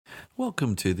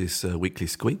Welcome to this weekly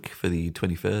squeak for the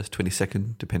 21st,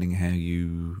 22nd, depending how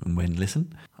you and when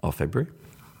listen, of February.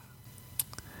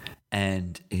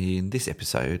 And in this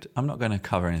episode, I'm not going to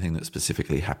cover anything that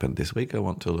specifically happened this week. I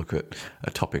want to look at a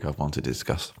topic I've wanted to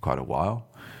discuss for quite a while,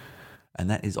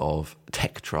 and that is of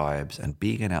tech tribes and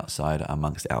being an outsider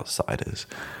amongst outsiders.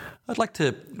 I'd like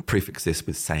to prefix this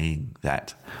with saying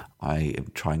that I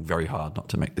am trying very hard not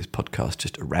to make this podcast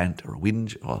just a rant or a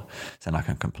whinge or sound like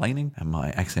I'm complaining, and my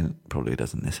accent probably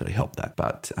doesn't necessarily help that,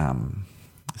 but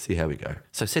see how we go.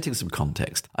 So setting some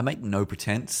context, I make no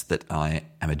pretense that I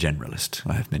am a generalist.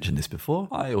 I have mentioned this before.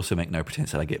 I also make no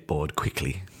pretense that I get bored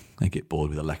quickly. I get bored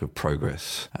with a lack of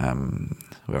progress,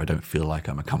 where I don't feel like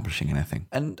I'm accomplishing anything.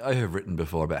 And I have written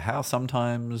before about how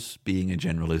sometimes being a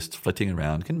generalist, flitting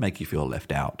around, can make you feel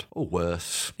left out. Or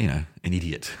worse, an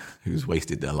idiot who's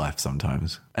wasted their life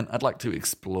sometimes. And I'd like to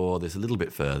explore this a little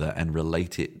bit further and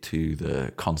relate it to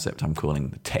the concept I'm calling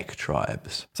the tech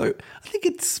tribes. So I think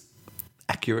it's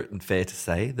accurate and fair to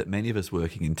say that many of us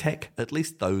working in tech, at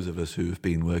least those of us who have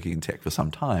been working in tech for some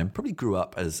time, probably grew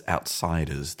up as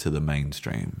outsiders to the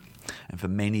mainstream. And for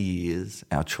many years,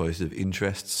 our choice of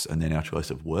interests and then our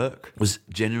choice of work was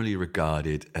generally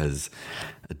regarded as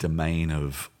a domain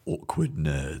of awkward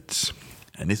nerds.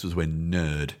 And this was when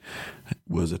nerd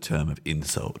was a term of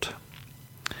insult.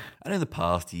 And in the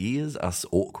past years, us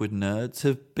awkward nerds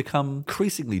have become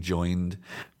increasingly joined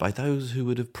by those who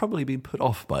would have probably been put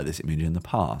off by this image in the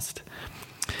past.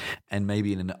 And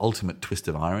maybe in an ultimate twist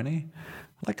of irony,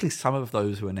 likely some of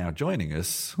those who are now joining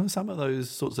us were some of those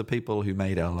sorts of people who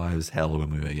made our lives hell when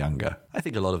we were younger. I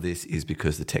think a lot of this is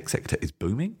because the tech sector is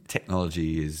booming.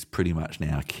 Technology is pretty much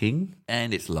now king,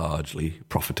 and it's largely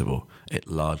profitable. It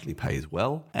largely pays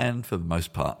well, and for the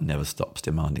most part never stops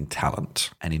demanding talent.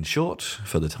 And in short,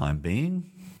 for the time being,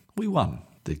 we won.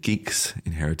 The geeks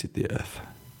inherited the earth.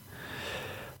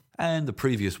 And the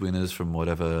previous winners from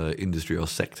whatever industry or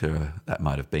sector that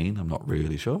might have been, I'm not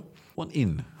really sure, went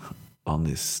in on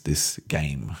this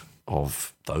game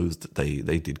of those that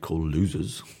they did call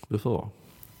losers before.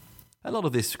 A lot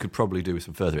of this could probably do with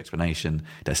some further explanation,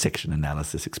 dissection,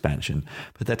 analysis, expansion,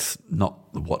 but that's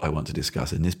not what I want to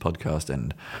discuss in this podcast,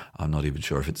 and I'm not even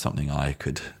sure if it's something I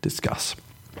could discuss.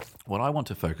 What I want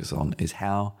to focus on is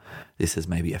how this has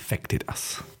maybe affected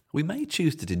us. We may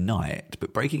choose to deny it,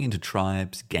 but breaking into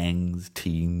tribes, gangs,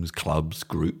 teams, clubs,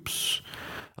 groups,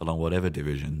 along whatever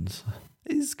divisions,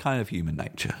 is kind of human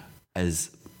nature.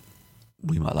 As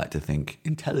we might like to think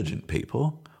intelligent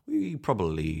people, we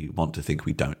probably want to think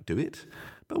we don't do it,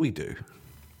 but we do.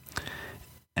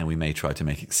 And we may try to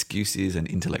make excuses and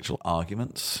intellectual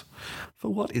arguments for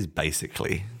what is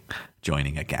basically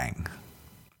joining a gang.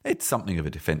 It's something of a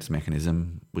defense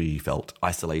mechanism. We felt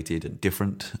isolated and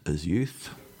different as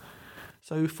youth.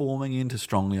 So forming into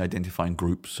strongly identifying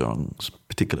groups on a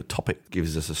particular topic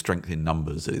gives us a strength in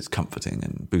numbers that is comforting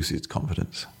and boosts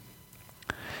confidence.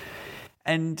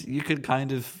 And you could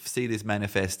kind of see this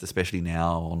manifest, especially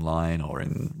now online or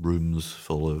in rooms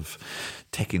full of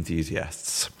tech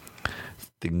enthusiasts.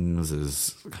 Things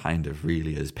as kind of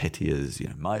really as petty as,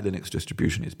 my Linux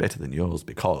distribution is better than yours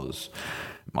because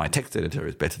my text editor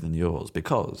is better than yours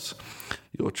because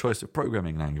your choice of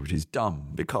programming language is dumb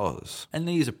because. And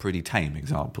these are pretty tame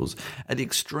examples. At the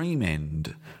extreme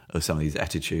end of some of these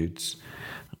attitudes,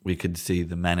 we could see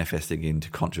them manifesting into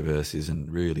controversies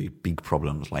and really big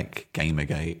problems like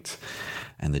Gamergate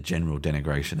and the general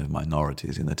denigration of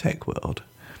minorities in the tech world.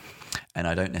 And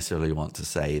I don't necessarily want to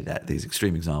say that these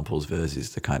extreme examples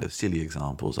versus the kind of silly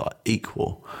examples are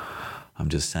equal. I'm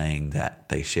just saying that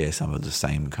they share some of the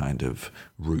same kind of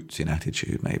roots in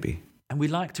attitude, maybe. And we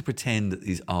like to pretend that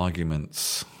these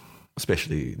arguments,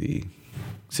 especially the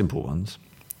simple ones,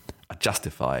 are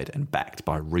justified and backed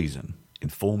by reason,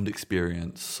 informed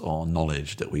experience or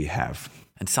knowledge that we have.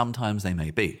 And sometimes they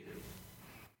may be.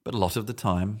 But a lot of the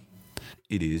time,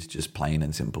 it is just plain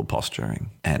and simple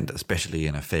posturing. And especially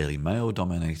in a fairly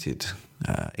male-dominated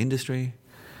industry,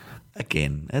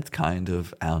 again, it's kind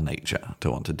of our nature to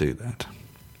want to do that.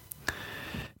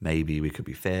 Maybe we could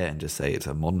be fair and just say it's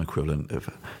a modern equivalent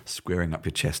of squaring up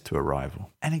your chest to a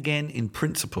rival. And again, in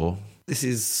principle, this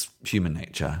is human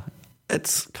nature.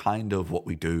 It's kind of what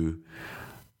we do.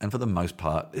 And for the most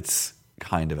part, it's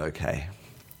kind of okay.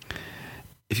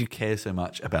 If you care so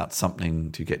much about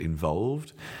something to get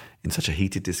involved in such a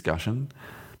heated discussion,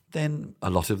 then a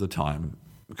lot of the time,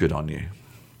 good on you.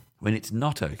 When it's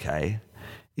not okay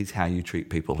is how you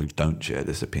treat people who don't share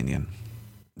this opinion.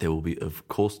 There will be, of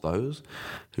course, those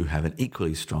who have an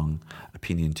equally strong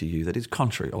opinion to you that is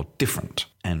contrary or different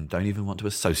and don't even want to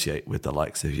associate with the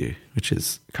likes of you, which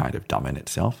is kind of dumb in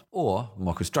itself, or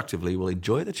more constructively will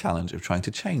enjoy the challenge of trying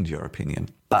to change your opinion.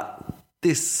 But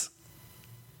this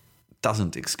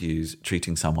doesn't excuse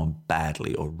treating someone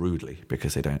badly or rudely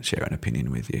because they don't share an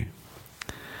opinion with you.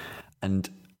 And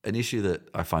an issue that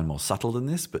I find more subtle than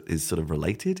this, but is sort of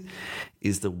related,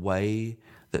 is the way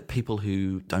that people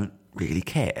who don't really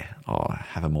care or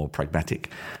have a more pragmatic,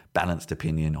 balanced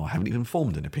opinion or haven't even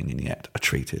formed an opinion yet are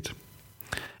treated.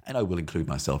 And I will include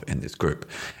myself in this group.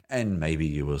 And maybe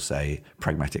you will say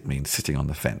pragmatic means sitting on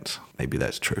the fence. Maybe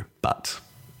that's true. But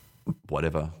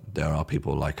whatever, there are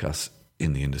people like us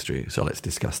in the industry, so let's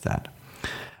discuss that.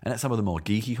 And at some of the more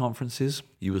geeky conferences,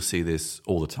 you will see this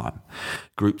all the time.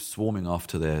 Groups swarming off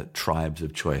to their tribes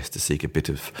of choice to seek a bit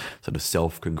of sort of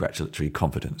self-congratulatory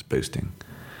confidence boosting.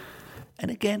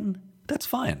 And again, that's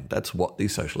fine. That's what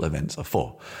these social events are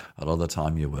for. A lot of the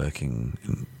time you're working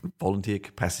in volunteer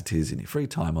capacities in your free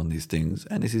time on these things,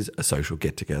 and this is a social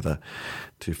get-together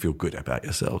to feel good about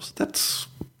yourselves. That's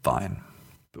fine.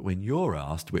 But when you're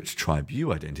asked which tribe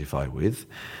you identify with,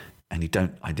 and you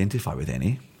don't identify with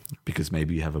any, because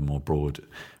maybe you have a more broad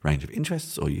range of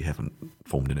interests or you haven't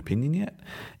formed an opinion yet,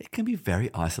 it can be very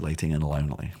isolating and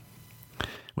lonely.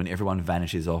 When everyone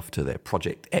vanishes off to their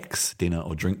Project X dinner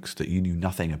or drinks that you knew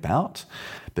nothing about,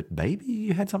 but maybe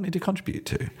you had something to contribute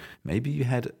to. Maybe you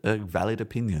had a valid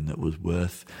opinion that was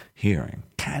worth hearing.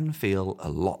 Can feel a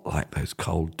lot like those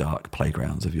cold, dark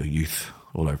playgrounds of your youth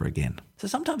all over again. So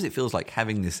sometimes it feels like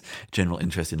having this general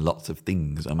interest in lots of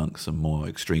things amongst some more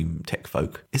extreme tech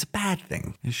folk is a bad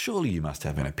thing. And surely you must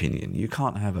have an opinion. You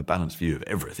can't have a balanced view of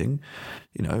everything.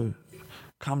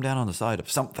 Come down on the side of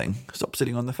something. Stop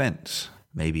sitting on the fence.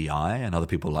 Maybe I and other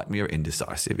people like me are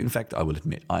indecisive. In fact, I will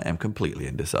admit I am completely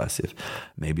indecisive.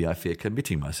 Maybe I fear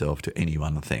committing myself to any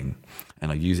one thing,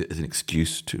 and I use it as an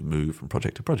excuse to move from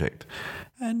project to project.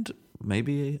 And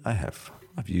maybe I have.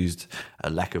 I've used a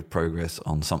lack of progress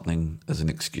on something as an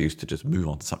excuse to just move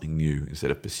on to something new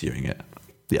instead of pursuing it.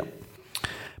 Yeah.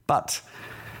 But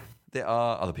there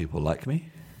are other people like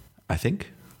me, I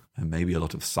think, and maybe a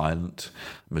lot of silent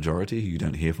majority who you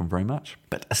don't hear from very much,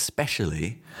 but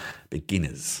especially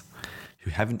beginners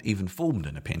who haven't even formed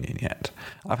an opinion yet.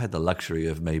 I've had the luxury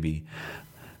of maybe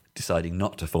deciding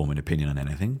not to form an opinion on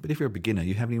anything, but if you're a beginner,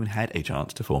 you haven't even had a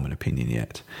chance to form an opinion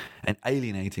yet. And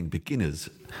alienating beginners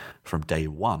from day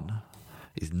one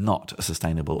is not a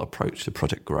sustainable approach to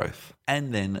project growth.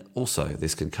 And then also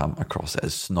this can come across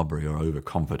as snobbery or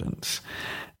overconfidence.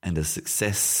 And as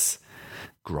success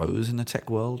grows in the tech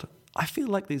world, I feel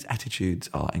like these attitudes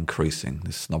are increasing,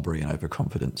 this snobbery and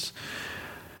overconfidence.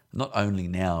 Not only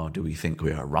now do we think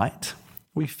we are right,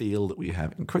 we feel that we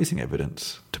have increasing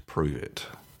evidence to prove it.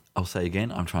 I'll say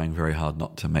again, I'm trying very hard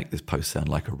not to make this post sound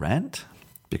like a rant,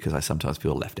 because I sometimes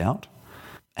feel left out.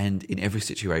 And in every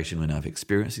situation when I've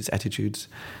experienced these attitudes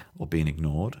or been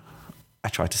ignored, I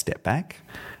try to step back.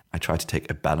 I try to take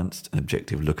a balanced and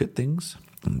objective look at things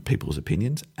and people's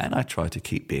opinions, and I try to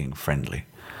keep being friendly.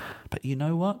 But you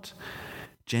know what?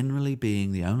 Generally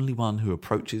being the only one who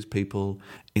approaches people,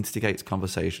 instigates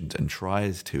conversations, and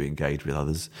tries to engage with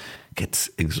others gets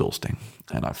exhausting.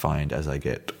 And I find as I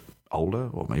get older,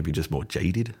 or maybe just more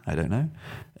jaded, I don't know,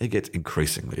 it gets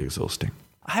increasingly exhausting.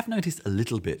 I have noticed a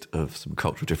little bit of some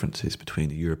cultural differences between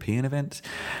the European events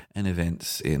and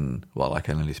events in, well, I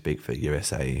can only speak for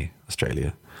USA,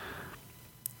 Australia.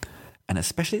 And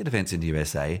especially at events in the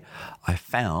USA, I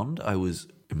found I was,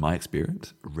 in my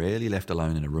experience, rarely left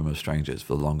alone in a room of strangers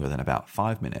for longer than about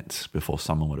 5 minutes before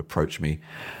someone would approach me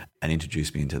and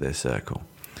introduce me into their circle,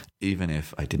 even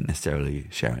if I didn't necessarily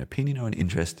share an opinion or an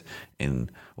interest in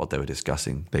what they were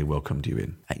discussing. They welcomed you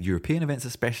in. At European events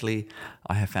especially,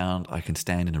 I have found I can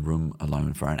stand in a room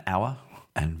alone for an hour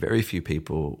and very few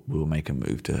people will make a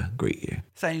move to greet you.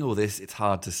 Saying all this, it's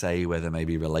hard to say whether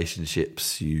maybe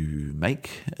relationships you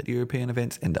make at European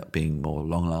events end up being more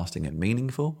long-lasting and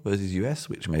meaningful versus US,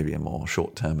 which maybe are more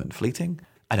short-term and fleeting.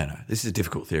 I don't know. This is a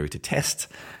difficult theory to test,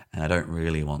 and I don't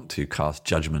really want to cast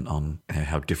judgment on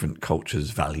how different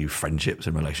cultures value friendships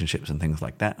and relationships and things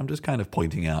like that. I'm just kind of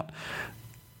pointing out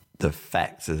the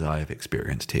facts as I have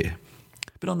experienced here.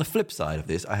 But on the flip side of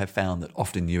this, I have found that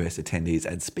often US attendees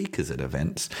and speakers at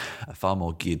events are far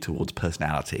more geared towards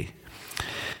personality.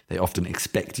 They often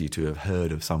expect you to have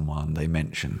heard of someone they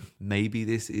mention. Maybe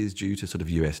this is due to sort of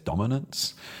US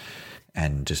dominance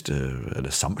and just an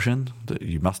assumption that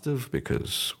you must have,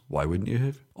 because why wouldn't you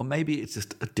have? Or maybe it's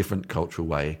just a different cultural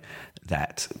way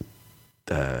that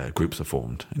groups are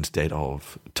formed. Instead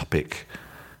of topic,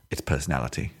 it's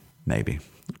personality. Maybe.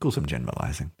 Of course, I'm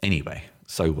generalizing. Anyway,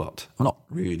 so what? I'm not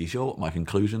really sure what my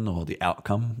conclusion or the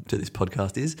outcome to this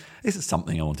podcast is. This is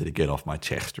something I wanted to get off my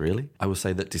chest, really. I will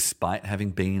say that despite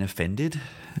having been offended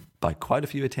by quite a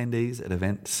few attendees at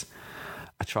events,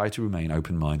 I try to remain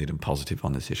open-minded and positive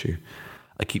on this issue.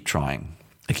 I keep trying.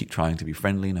 I keep trying to be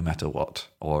friendly no matter what,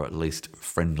 or at least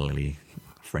friendlily,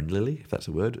 if that's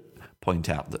a word, point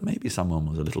out that maybe someone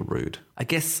was a little rude. I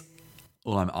guess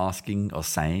all I'm asking or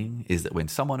saying is that when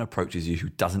someone approaches you who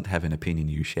doesn't have an opinion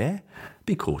you share,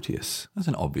 be courteous. That's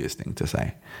an obvious thing to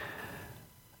say.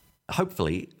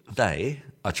 Hopefully, they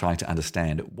are trying to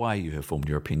understand why you have formed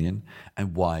your opinion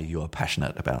and why you are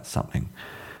passionate about something.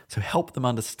 So help them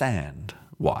understand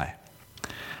why.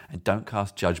 And don't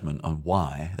cast judgment on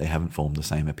why they haven't formed the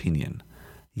same opinion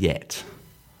yet.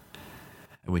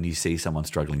 And when you see someone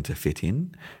struggling to fit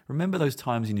in, remember those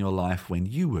times in your life when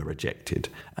you were rejected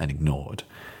and ignored.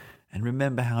 And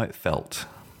remember how it felt.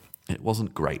 It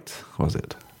wasn't great, was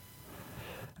it?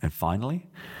 And finally,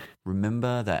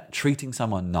 remember that treating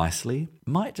someone nicely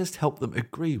might just help them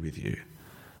agree with you,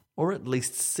 or at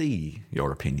least see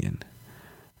your opinion.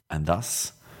 And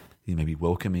thus, you may be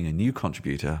welcoming a new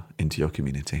contributor into your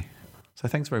community. So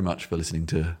thanks very much for listening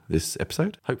to this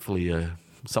episode. Hopefully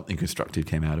something constructive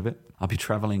came out of it. I'll be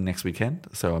traveling next weekend,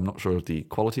 so I'm not sure of the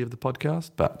quality of the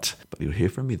podcast, but you'll hear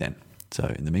from me then.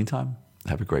 So in the meantime,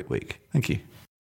 have a great week. Thank you.